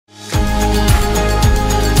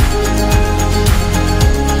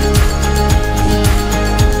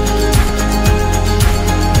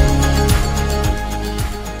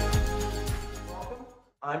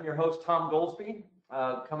host, Tom Goldsby,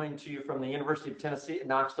 coming to you from the University of Tennessee at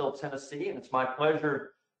Knoxville, Tennessee, and it's my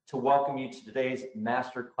pleasure to welcome you to today's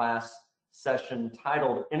masterclass session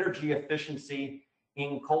titled Energy Efficiency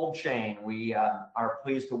in Cold Chain. We are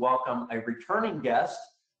pleased to welcome a returning guest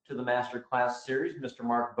to the masterclass series, Mr.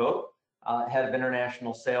 Mark Vogt, Head of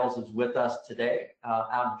International Sales, is with us today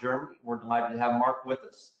out of Germany. We're delighted to have Mark with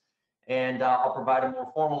us. And I'll provide a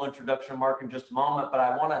more formal introduction, Mark, in just a moment, but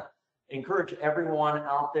I want to encourage everyone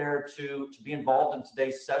out there to be involved in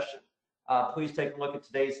today's session. Please take a look at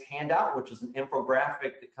today's handout, which is an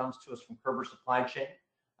infographic that comes to us from Kerber Supply Chain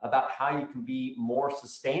about how you can be more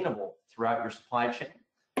sustainable throughout your supply chain.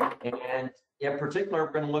 And in particular,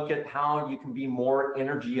 we're going to look at how you can be more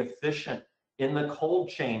energy efficient in the cold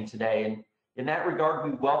chain today. And in that regard,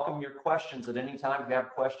 we welcome your questions at any time. If you have a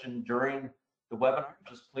question during the webinar,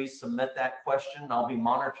 just please submit that question. I'll be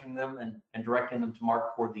monitoring them and directing them to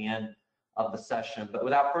Mark toward the end of the session. But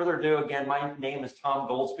without further ado, again, my name is Tom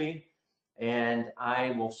Goldsby, and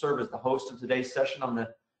I will serve as the host of today's session. I'm the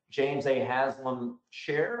James A. Haslam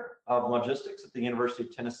Chair of Logistics at the University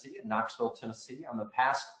of Tennessee in Knoxville, Tennessee. I'm the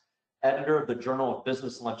past editor of the Journal of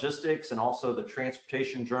Business and Logistics and also the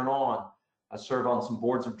Transportation Journal. And I serve on some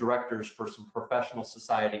boards of directors for some professional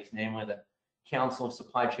societies, namely the Council of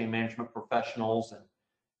Supply Chain Management Professionals and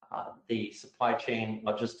the Supply Chain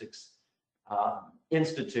Logistics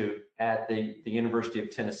Institute at the University of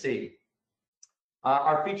Tennessee.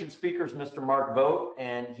 Our featured speaker is Mr. Mark Vogt,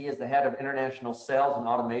 and he is the head of international sales and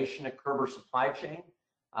automation at Kerber Supply Chain.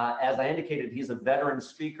 As I indicated, he's a veteran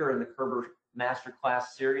speaker in the Kerber Masterclass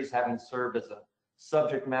series, having served as a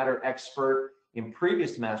subject matter expert in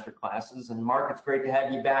previous masterclasses. And Mark, it's great to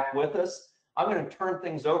have you back with us. I'm going to turn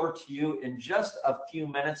things over to you in just a few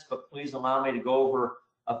minutes, but please allow me to go over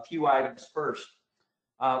a few items first.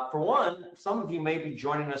 For one, some of you may be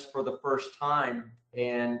joining us for the first time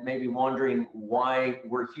and may be wondering why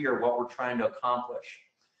we're here, what we're trying to accomplish.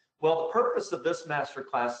 Well, the purpose of this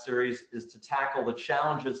masterclass series is to tackle the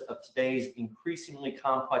challenges of today's increasingly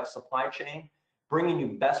complex supply chain, bringing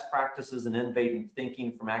you best practices and innovative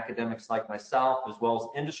thinking from academics like myself, as well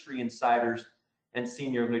as industry insiders and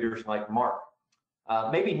senior leaders like Mark.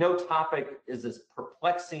 Maybe no topic is as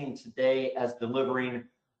perplexing today as delivering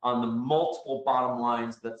on the multiple bottom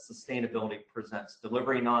lines that sustainability presents,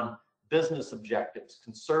 delivering on business objectives,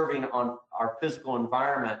 conserving on our physical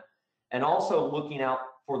environment, and also looking out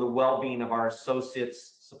for the well-being of our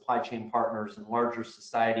associates, supply chain partners, and larger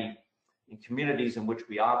society and communities in which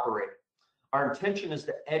we operate. Our intention is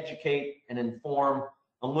to educate and inform,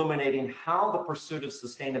 illuminating how the pursuit of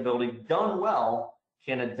sustainability done well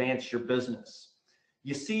can advance your business.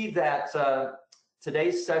 You see that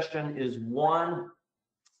today's session is one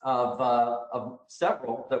of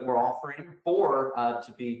several that we're offering, four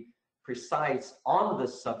to be precise, on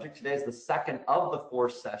this subject. Today is the second of the 4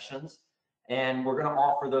 sessions, and we're going to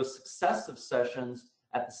offer those successive sessions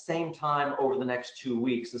at the same time over the next 2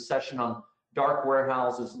 weeks. The session on dark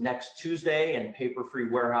warehouses next Tuesday and paper-free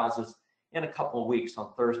warehouses in a couple of weeks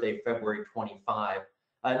on Thursday, February 25.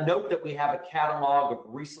 Note that we have a catalog of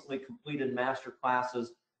recently completed master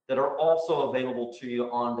classes that are also available to you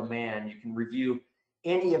on demand. You can review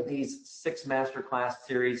any of these 6 masterclass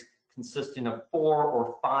series consisting of 4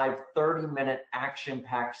 or 5 30-minute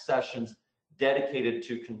action-packed sessions dedicated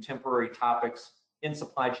to contemporary topics in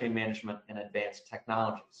supply chain management and advanced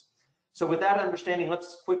technologies. So with that understanding,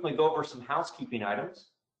 let's quickly go over some housekeeping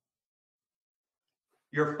items.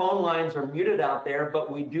 Your phone lines are muted out there,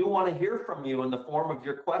 but we do want to hear from you in the form of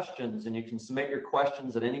your questions, and you can submit your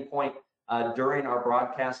questions at any point during our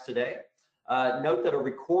broadcast today. Note that a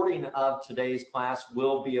recording of today's class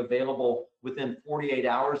will be available within 48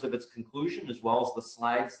 hours of its conclusion, as well as the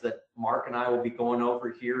slides that Mark and I will be going over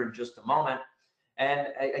here in just a moment. And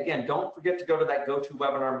again, don't forget to go to that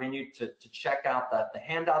GoToWebinar menu to check out the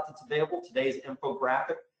handout that's available. Today's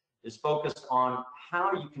infographic is focused on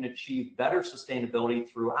how you can achieve better sustainability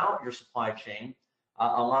throughout your supply chain.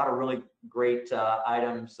 A lot of really great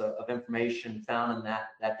items of information found in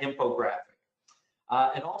that infographic.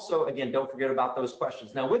 And also, again, don't forget about those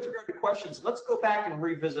questions. Now, with regard to questions, let's go back and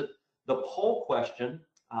revisit the poll question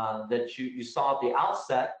that you saw at the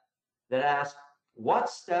outset that asked, what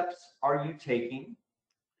steps are you taking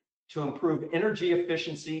to improve energy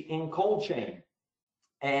efficiency in cold chain?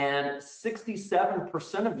 And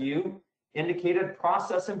 67% of you indicated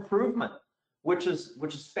process improvement, which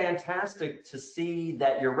is fantastic to see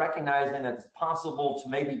that you're recognizing that it's possible to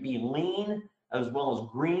maybe be lean as well as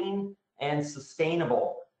green and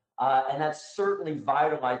sustainable. And that's certainly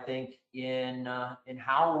vital, I think, in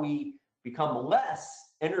how we become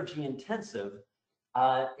less energy intensive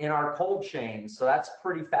in our cold chain. So that's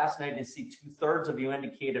pretty fascinating to see. 2/3 of you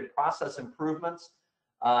indicated process improvements.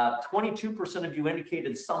 22% of you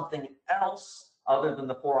indicated something else other than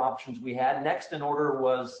the 4 options we had. Next in order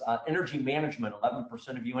was energy management.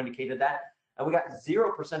 11% of you indicated that. And we got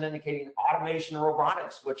 0% indicating automation and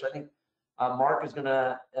robotics, which I think Mark is going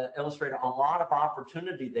to illustrate a lot of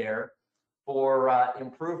opportunity there for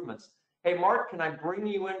improvements. Hey, Mark, can I bring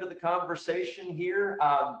you into the conversation here?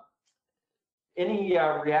 Any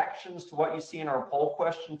reactions to what you see in our poll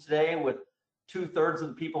question today, with 2/3 of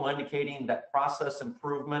the people indicating that process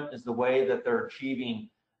improvement is the way that they're achieving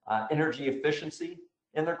energy efficiency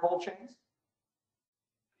in their cold chains?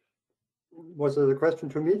 Was it a question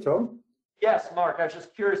to me, Tom? Yes, Mark, I was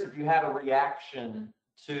just curious if you had a reaction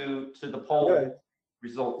to the poll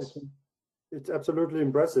results. It's absolutely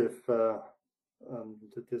impressive,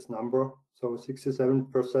 this number. So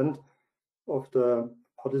 67% of the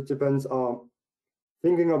participants are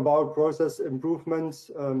thinking about process improvements.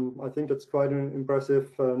 I think that's quite an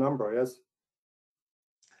impressive number, yes.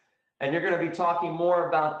 And you're going to be talking more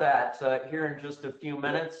about that here in just a few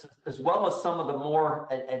minutes, as well as some of the more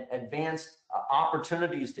advanced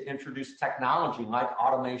opportunities to introduce technology like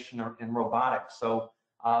automation and robotics. So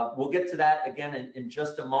we'll get to that again in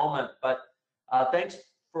just a moment. But thanks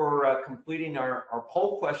for completing our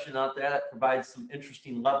poll question out there. That provides some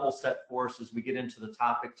interesting level set for us as we get into the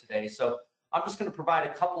topic today. So I'm just going to provide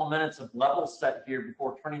a couple of minutes of level set here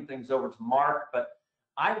before turning things over to Mark. But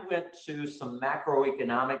I went to some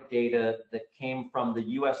macroeconomic data that came from the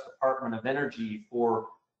U.S. Department of Energy for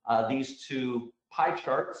these 2 pie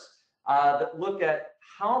charts that look at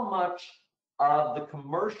how much of the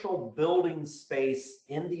commercial building space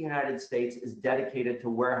in the United States is dedicated to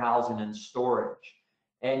warehousing and storage.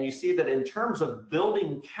 And you see that in terms of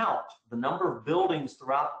building count, the number of buildings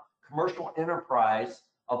throughout commercial enterprise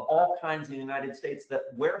of all kinds in the United States, that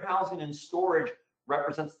warehousing and storage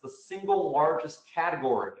represents the single largest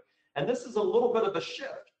category. And this is a little bit of a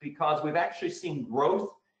shift because we've actually seen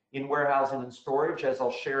growth in warehousing and storage, as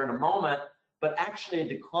I'll share in a moment, but actually a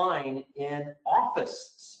decline in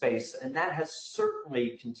office space. And that has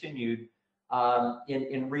certainly continued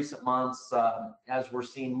in recent months as we're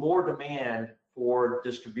seeing more demand for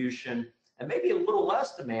distribution and maybe a little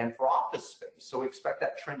less demand for office space. So we expect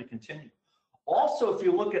that trend to continue. Also, if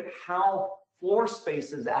you look at how floor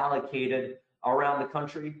space is allocated around the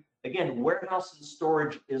country, again, warehouse and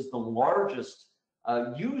storage is the largest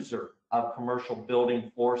user of commercial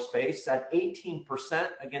building floor space at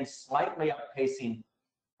 18%, again, slightly outpacing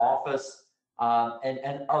office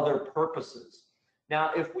and other purposes.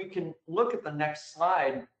 Now, if we can look at the next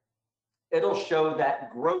slide, it'll show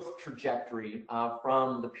that growth trajectory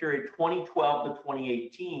from the period 2012 to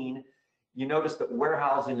 2018. You notice that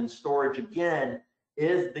warehousing and storage, again,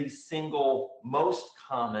 is the single most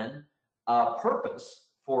common purpose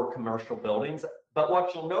for commercial buildings. But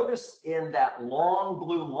what you'll notice in that long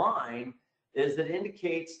blue line is that it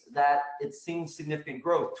indicates that it's seen significant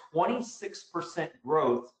growth, 26%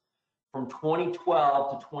 growth from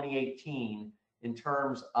 2012 to 2018 in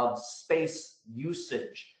terms of space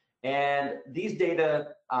usage. And these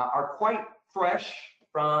data are quite fresh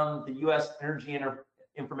from the U.S. Energy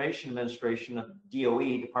Information Administration of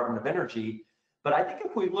DOE, Department of Energy. But I think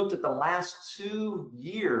if we looked at the last 2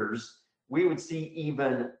 years, we would see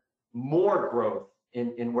even more growth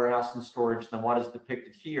in warehouse and storage than what is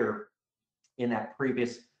depicted here in that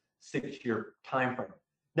previous 6-year time frame.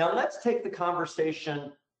 Now let's take the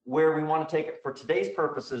conversation where we want to take it for today's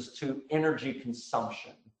purposes to energy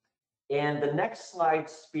consumption. And the next slide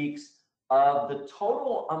speaks of the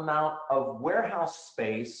total amount of warehouse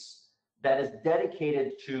space that is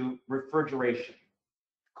dedicated to refrigeration,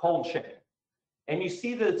 cold chain. And you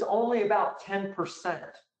see that it's only about 10%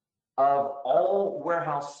 of all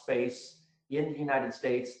warehouse space in the United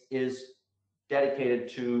States is dedicated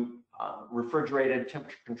to refrigerated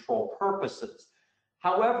temperature control purposes.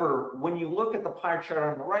 However, when you look at the pie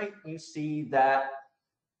chart on the right, you see that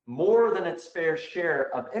more than its fair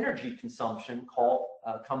share of energy consumption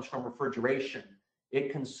comes from refrigeration.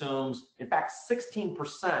 It consumes, in fact,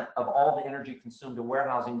 16% of all the energy consumed in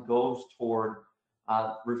warehousing goes toward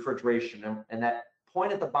refrigeration. And that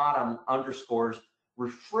point at the bottom underscores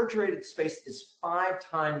refrigerated space is 5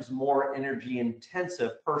 times more energy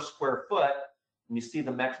intensive per square foot, and you see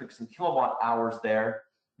the metrics in kilowatt hours there,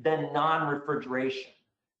 than non-refrigeration.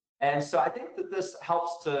 And so I think that this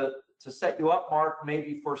helps to set you up, Mark,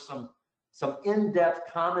 maybe for some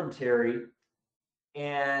in-depth commentary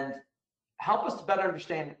and help us to better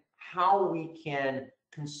understand how we can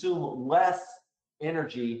consume less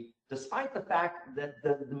energy despite the fact that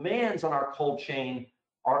the demands on our cold chain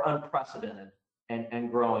are unprecedented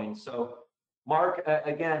and growing. So Mark,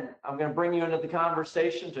 again, I'm going to bring you into the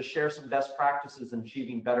conversation to share some best practices in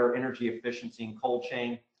achieving better energy efficiency in cold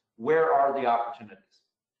chain. Where are the opportunities?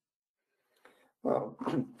 Well,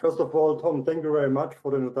 first of all, Tom, thank you very much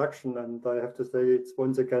for the introduction. And I have to say, it's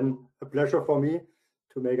once again a pleasure for me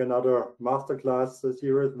to make another masterclass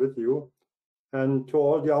series with you. And to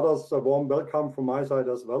all the others, a warm welcome from my side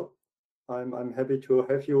as well. I'm happy to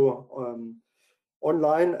have you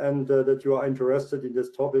online and that you are interested in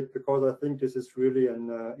this topic, because I think this is really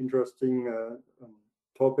an interesting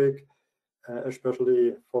topic,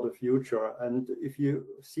 especially for the future. And if you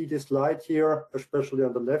see this slide here, especially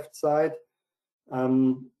on the left side,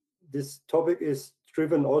 this topic is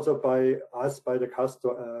driven also by us, by the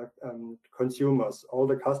consumers. All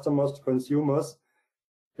the customers, consumers,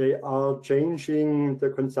 they are changing the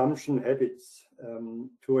consumption habits to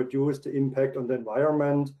reduce the impact on the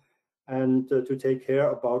environment and to take care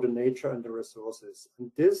about the nature and the resources.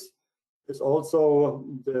 And this is also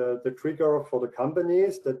the trigger for the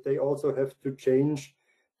companies, that they also have to change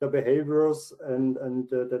their behaviors and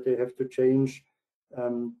that they have to change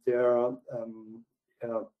their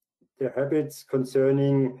habits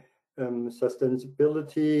concerning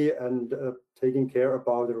sustainability and taking care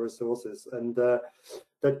about the resources. And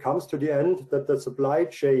that comes to the end that the supply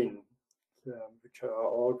chain, which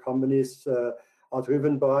all companies are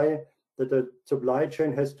driven by, that the supply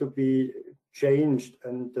chain has to be changed,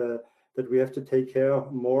 and that we have to take care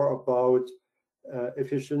more about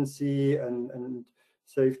efficiency and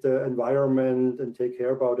save the environment and take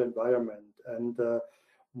care about the environment. And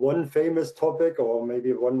one famous topic, or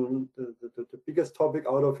maybe the biggest topic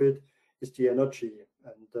out of it, is the energy.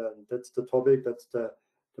 And that's the topic, that's the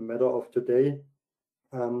matter of today.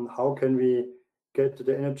 How can we get to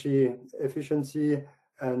the energy efficiency,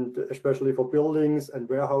 and especially for buildings and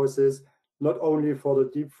warehouses, not only for the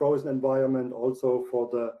deep frozen environment, also for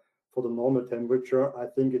the normal temperature. I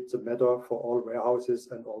think it's a matter for all warehouses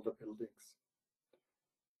and all the buildings.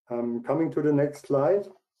 Coming to the next slide.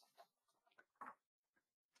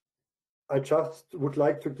 I just would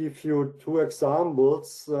like to give you two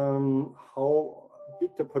examples how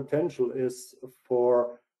big the potential is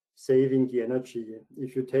for saving the energy.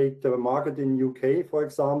 If you take the market in UK, for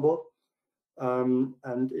example,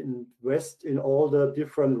 and invest in all the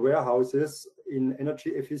different warehouses in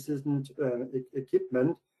energy efficient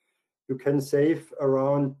equipment, you can save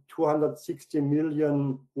around $260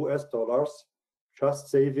 million just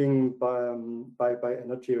saving by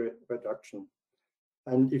energy reduction.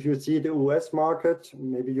 And if you see the US market,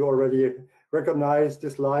 maybe you already recognize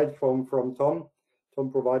this slide from Tom.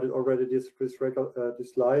 Tom provided already this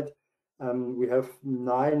slide. We have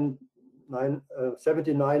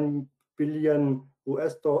 79 billion we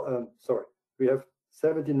have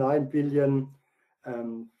 79 billion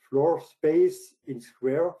floor space in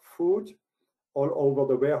square foot all over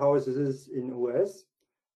the warehouses in US.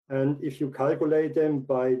 And if you calculate them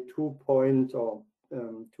by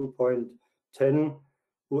 2.10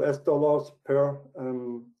 US dollars per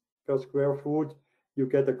square foot, you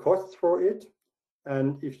get the costs for it.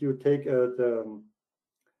 And if you take an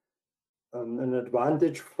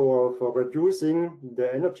advantage for reducing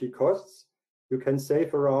the energy costs, you can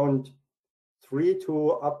save around $3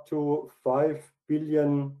 to up to $5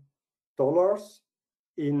 billion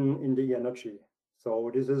in the energy. So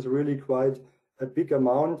this is really quite a big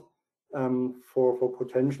amount for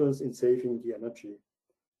potentials in saving the energy.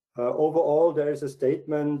 Overall, there is a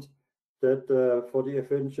statement that for the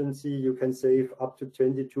efficiency, you can save up to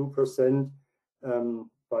 22%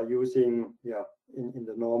 by using, in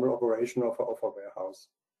the normal operation of a warehouse.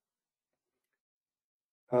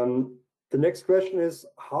 The next question is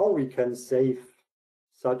how we can save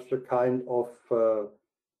such a kind of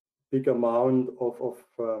big amount of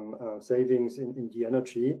savings in the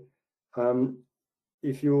energy.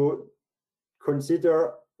 If you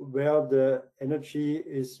consider where the energy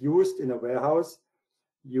is used in a warehouse,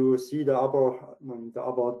 you see the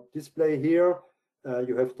upper display here.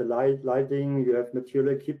 You have the lighting, you have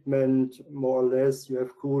material equipment, more or less, you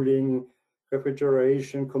have cooling,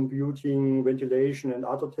 refrigeration, computing, ventilation, and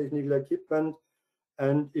other technical equipment.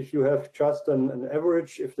 And if you have just an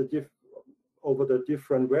average, if over the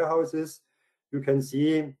different warehouses, you can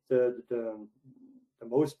see the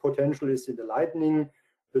most potential is in the lighting,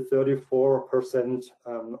 the 34%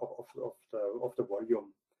 of the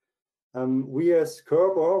volume. We as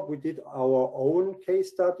Körber, we did our own case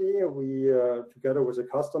study. We, together with a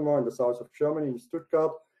customer in the south of Germany, in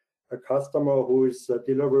Stuttgart, a customer who is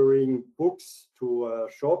delivering books to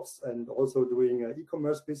shops and also doing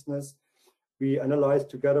e-commerce business. We analyzed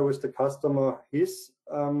together with the customer his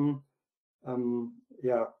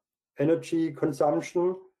energy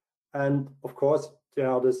consumption, and of course they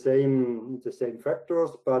are the same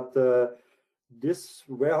factors, but this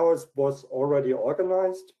warehouse was already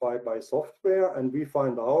organized by software, and we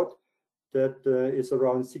find out that is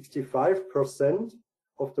around 65%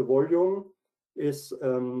 of the volume is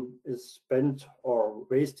spent or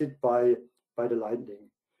wasted by the lightning.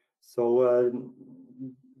 So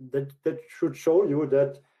that should show you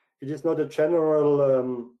that it is not a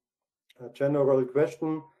general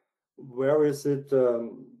question. Where is it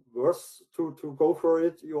worth to go for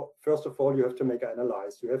it? First of all, you have to make an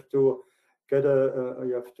analysis. You have to get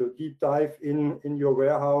you have to deep dive in your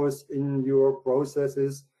warehouse, in your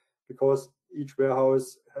processes, because each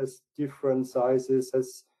warehouse has different sizes,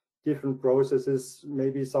 has different processes.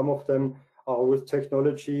 Maybe some of them are with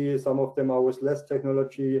technology, some of them are with less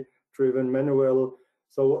technology driven, manual.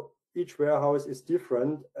 So each warehouse is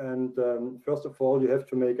different, and first of all you have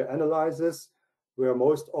to make an analysis where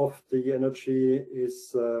most of the energy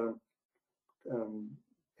is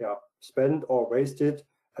spent or wasted,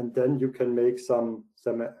 and then you can make some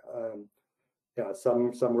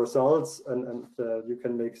results, and you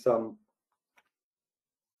can make some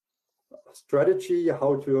strategy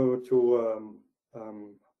how to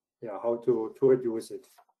reduce it.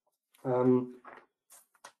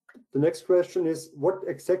 The next question is, what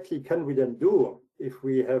exactly can we then do if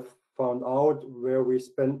we have found out where we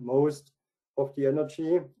spend most of the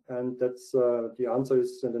energy? And that's the answer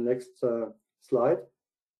is in the next slide.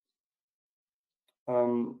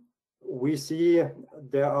 We see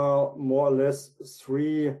there are more or less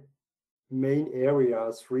three main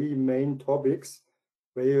areas, three main topics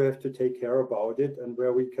where you have to take care about it, and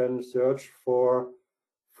where we can search for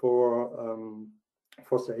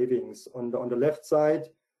savings. On the left side,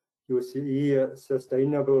 you see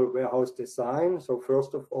sustainable warehouse design. So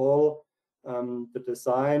first of all, the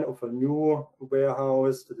design of a new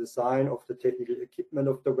warehouse, the design of the technical equipment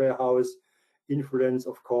of the warehouse influence,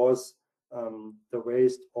 of course, the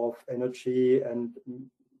waste of energy, and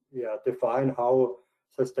define how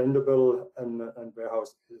sustainable a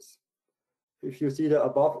warehouse is. If you see the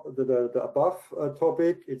above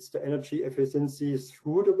topic, it's the energy efficiency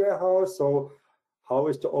through the warehouse. So how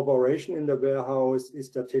is the operation in the warehouse?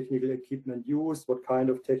 Is the technical equipment used? What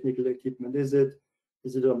kind of technical equipment is it?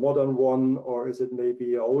 Is it a modern one, or is it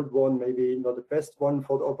maybe an old one, maybe not the best one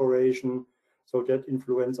for the operation? So that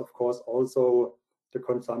influence, of course, also the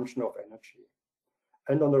consumption of energy.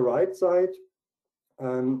 And on the right side,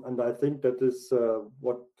 and I think that is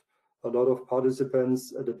what a lot of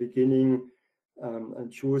participants at the beginning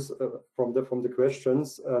and choose from the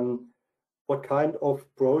questions, what kind of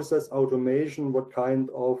process automation, what kind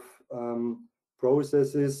of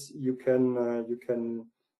processes you can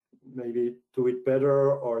maybe do it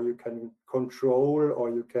better, or you can control, or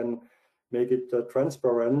you can make it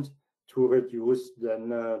transparent to reduce then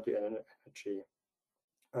the energy.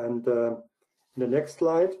 And in the next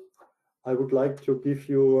slide, I would like to give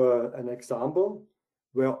you an example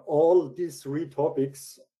where all these three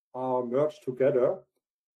topics are merged together.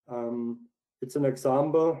 It's an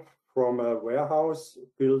example from a warehouse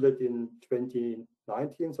built in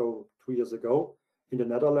 2019, so 2 years ago, in the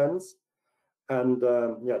Netherlands. And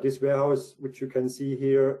this warehouse, which you can see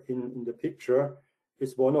here in the picture,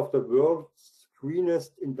 is one of the world's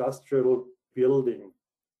greenest industrial building.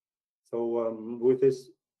 So with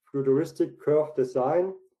this futuristic curved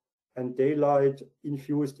design and daylight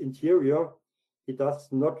infused interior, it does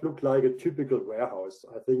not look like a typical warehouse.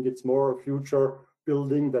 I think it's more a future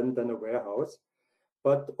building than a warehouse.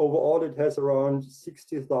 But overall, it has around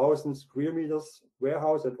 60,000 square meters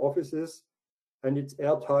warehouse and offices, and it's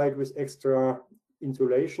airtight with extra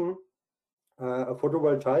insulation. A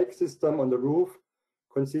photovoltaic system on the roof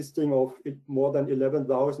consisting of more than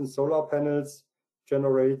 11,000 solar panels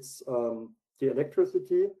generates the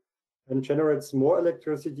electricity, and generates more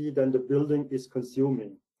electricity than the building is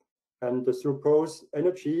consuming. And the surplus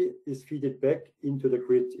energy is fed back into the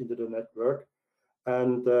grid, into the network.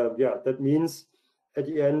 And that means at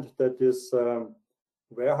the end that this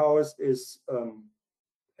warehouse is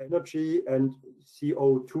energy and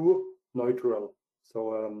CO2 neutral.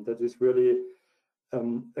 So that is really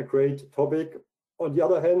a great topic. On the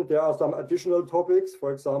other hand, there are some additional topics.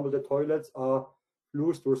 For example, the toilets are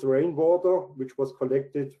flushed with rainwater, which was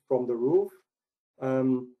collected from the roof.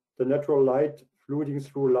 The natural light fluting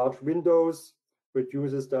through large windows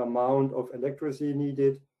reduces the amount of electricity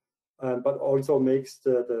needed, but also makes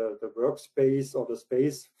the workspace or the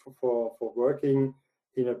space for working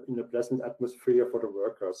in a pleasant atmosphere for the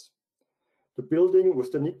workers. The building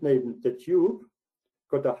with the nickname The Tube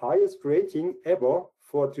got the highest rating ever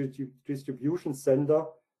for the distribution center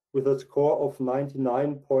with a score of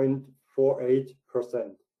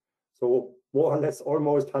 99.48%. So more or less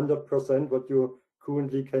almost 100% what you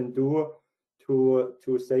currently can do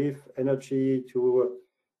to save energy, to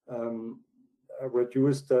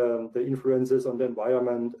reduce the influences on the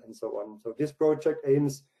environment and so on. So this project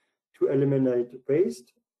aims to eliminate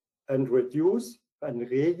waste and reduce and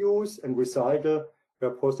reuse and recycle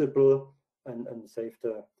where possible and save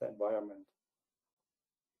the environment.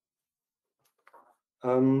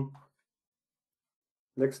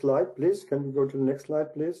 Next slide, please. Can we go to the next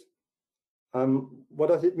slide, please? What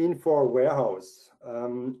does it mean for a warehouse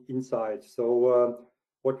inside? So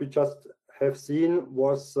what we just have seen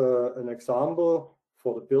was an example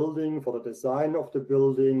for the building, for the design of the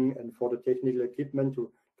building, and for the technical equipment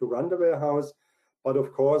to run the warehouse. But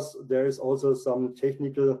of course, there is also some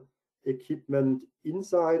technical equipment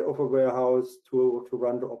inside of a warehouse to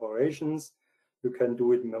run the operations. You can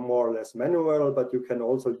do it more or less manual, but you can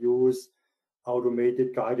also use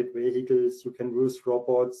automated guided vehicles. You can use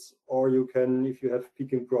robots, or you can, if you have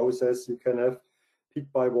picking process, you can have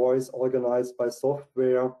pick by voice organized by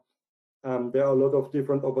software. There are a lot of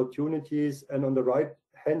different opportunities. And on the right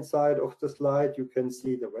hand side of the slide, you can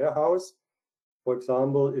see the warehouse. For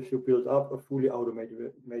example, if you build up a fully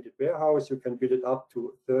automated warehouse, you can build it up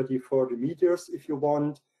to 30-40 meters if you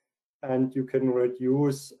want, and you can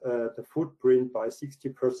reduce the footprint by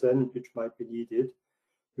 60%, which might be needed.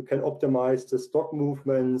 You can optimize the stock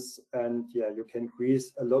movements, and yeah, you can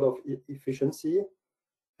increase a lot of efficiency.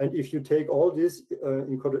 And if you take all this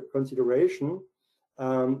in consideration,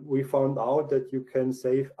 we found out that you can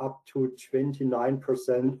save up to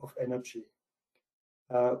 29% of energy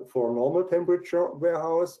for a normal temperature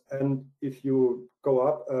warehouse. And if you go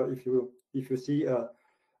up, if you see a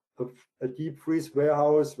deep freeze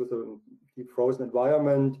warehouse with a deep frozen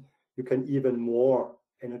environment, you can even more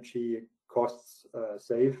energy costs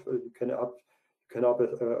save. You can have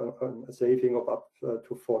a saving of up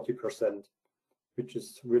to 40%, which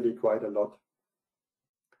is really quite a lot.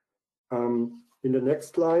 In the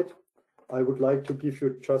next slide, I would like to give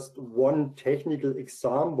you just one technical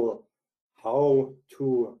example how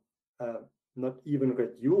to not even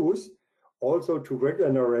reduce, also to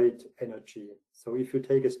regenerate energy. So if you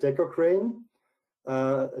take a stacker crane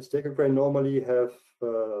normally have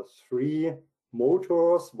 3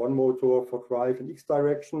 motors, one motor for drive in X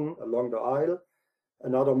direction along the aisle,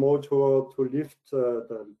 another motor to lift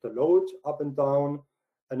the load up and down,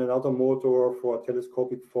 and another motor for a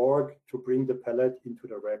telescopic fork to bring the pallet into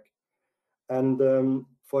the rack. And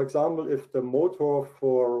for example, if the motor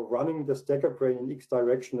for running the stacker crane in X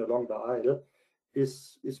direction along the aisle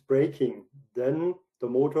is breaking, then the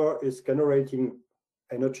motor is generating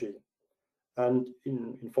energy. And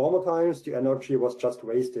in former times, the energy was just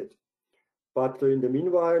wasted. But in the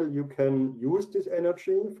meanwhile, you can use this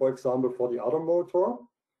energy, for example, for the other motor,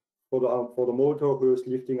 for the motor who is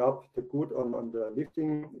lifting up the good on the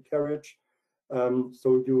lifting carriage.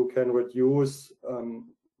 So you can reduce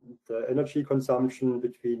the energy consumption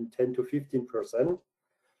between 10 to 15%.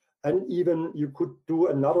 And even you could do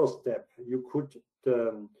another step. You could,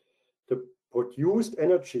 the produced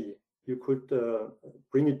energy, you could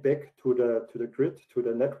bring it back to the grid, to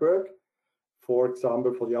the network. For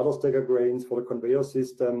example, for the other stacker cranes, for the conveyor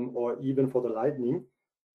system, or even for the lightning.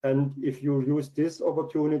 And if you use this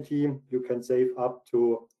opportunity, you can save up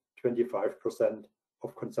to 25%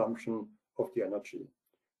 of consumption of the energy.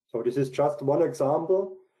 So this is just one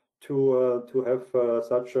example to have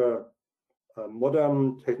such a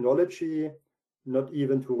modern technology, not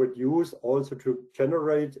even to reduce, also to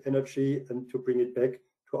generate energy and to bring it back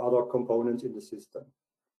to other components in the system.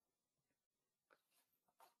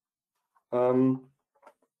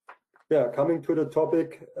 Yeah, coming to the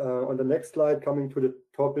topic on the next slide, coming to the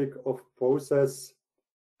topic of process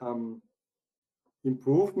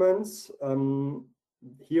improvements.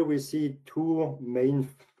 Here we see 2 main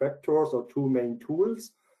factors or 2 main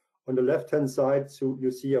tools. On the left-hand side, so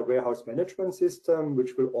you see a warehouse management system,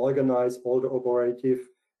 which will organize all the operative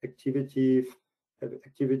activities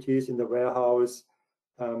in the warehouse,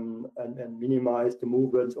 and minimize the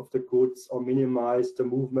movements of the goods, or minimize the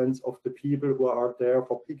movements of the people who are there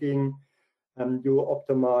for picking. And you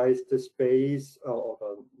optimize the space or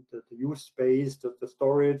the use space, the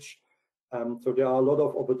storage. So there are a lot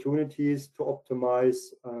of opportunities to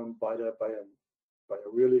optimize by a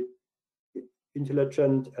really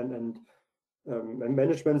intelligent and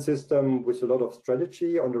management system with a lot of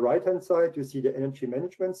strategy. On the right-hand side, you see the energy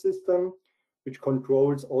management system, which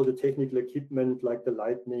controls all the technical equipment like the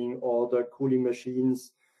lighting or the cooling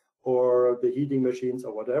machines or the heating machines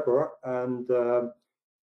or whatever. And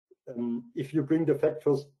if you bring the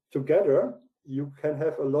factors together, you can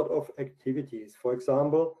have a lot of activities. For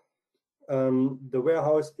example, the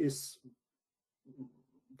warehouse is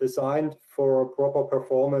designed for proper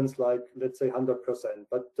performance, like let's say 100%.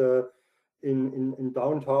 But in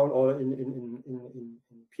downtown or in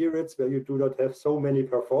periods where you do not have so many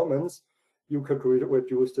performance, you could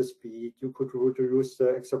reduce the speed, you could reduce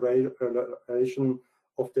the acceleration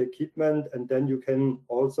of the equipment, and then you can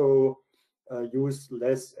also use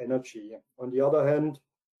less energy. On the other hand,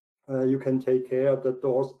 you can take care that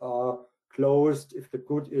doors are closed. If the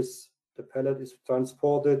pallet is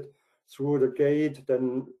transported through the gate,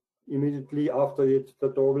 then immediately after it, the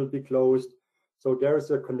door will be closed. So there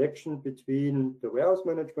is a connection between the warehouse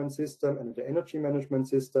management system and the energy management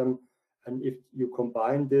system. And if you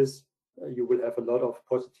combine this, you will have a lot of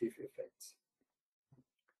positive effects.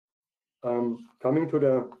 Coming to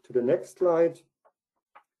the next slide.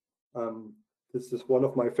 This is one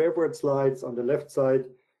of my favorite slides. On the left side,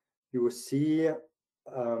 you will see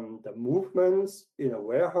the movements in a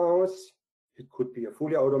warehouse. It could be a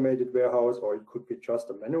fully automated warehouse, or it could be just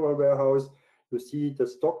a manual warehouse. You see the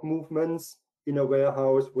stock movements in a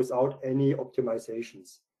warehouse without any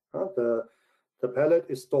optimizations. The pallet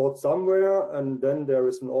is stored somewhere, and then there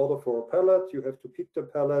is an order for a pallet. You have to pick the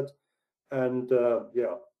pallet, and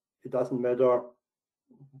yeah, it doesn't matter.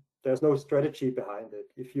 There's no strategy behind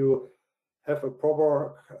it. If you have a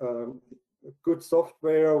proper good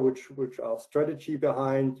software, which are strategy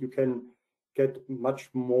behind, you can get much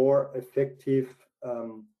more effective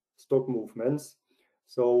stock movements.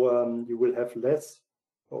 So you will have less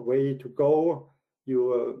way to go.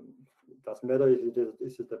 You doesn't matter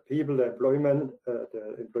is it the people, the employment,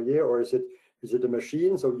 the employer, or is it a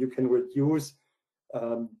machine? So you can reduce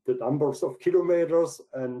the numbers of kilometers,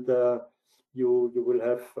 and you will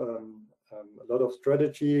have a lot of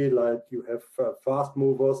strategy. Like you have fast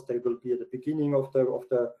movers; they will be at the beginning of the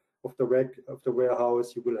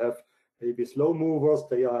warehouse. You will have maybe slow movers;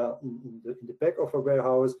 they are in the back of a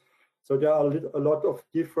warehouse. So there are a lot of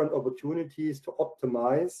different opportunities to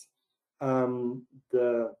optimize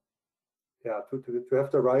to have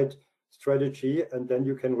the right strategy, and then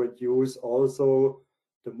you can reduce also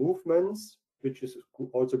the movements, which is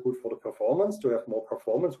also good for the performance, to have more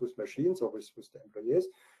performance with machines or with the employees.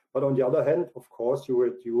 But on the other hand, of course, you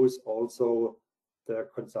reduce also the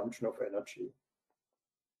consumption of energy.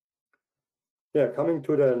 Yeah, coming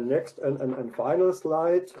to the next and final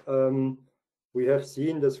slide. We have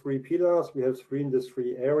seen the three pillars. We have seen the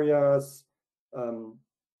three areas: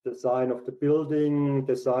 design of the building,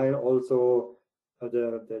 design also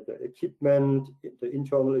the equipment, the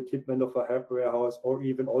internal equipment of a warehouse, or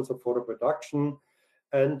even also for the production.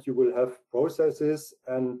 And you will have processes,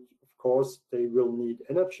 and of course they will need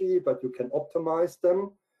energy, but you can optimize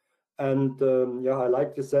them. And yeah, I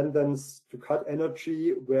like the sentence: to cut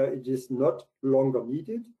energy where it is not longer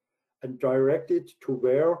needed and direct it to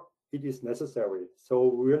where it is necessary.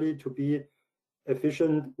 So really to be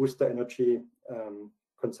efficient with the energy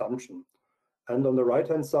consumption. And on the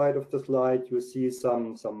right-hand side of the slide, you see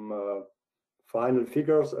some final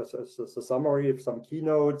figures as a summary of some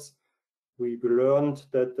keynotes. We learned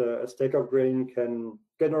that a stacker crane can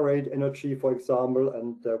generate energy, for example,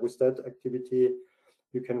 and with that activity,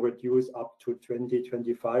 you can reduce up to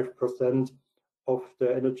 20–25% of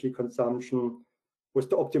the energy consumption. With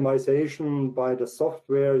the optimization by the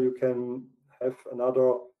software, you can have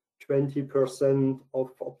another 20%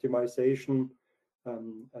 of optimization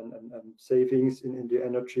and savings in the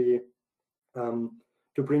energy.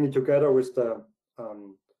 To bring it together with the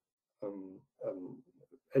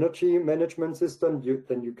energy management system,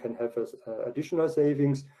 then you can have additional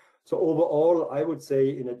savings. So overall, I would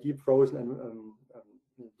say in a deep frozen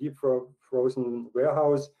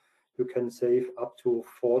warehouse, you can save up to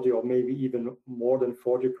 40 or maybe even more than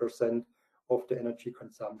 40% of the energy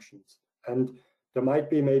consumptions. And there might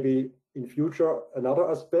be maybe in future another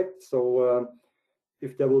aspect. So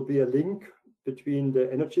if there will be a link between the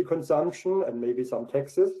energy consumption and maybe some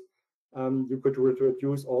taxes, you could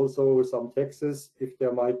reduce also some taxes if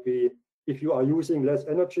you are using less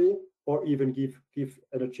energy, or even give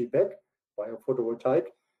energy back by a photovoltaic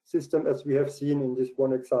system, as we have seen in this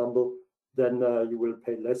one example. Then you will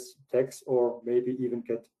pay less tax, or maybe even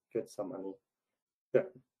get some money. Yeah,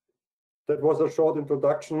 that was a short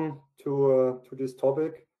introduction to this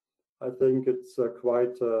topic. I think it's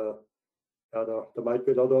quite. There might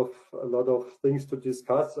be a lot of things to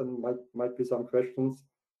discuss, and might be some questions.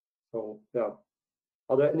 So yeah,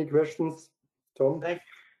 are there any questions, Tom?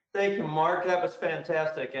 Thank you, Mark. That was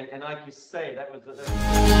fantastic, and like you say, that was.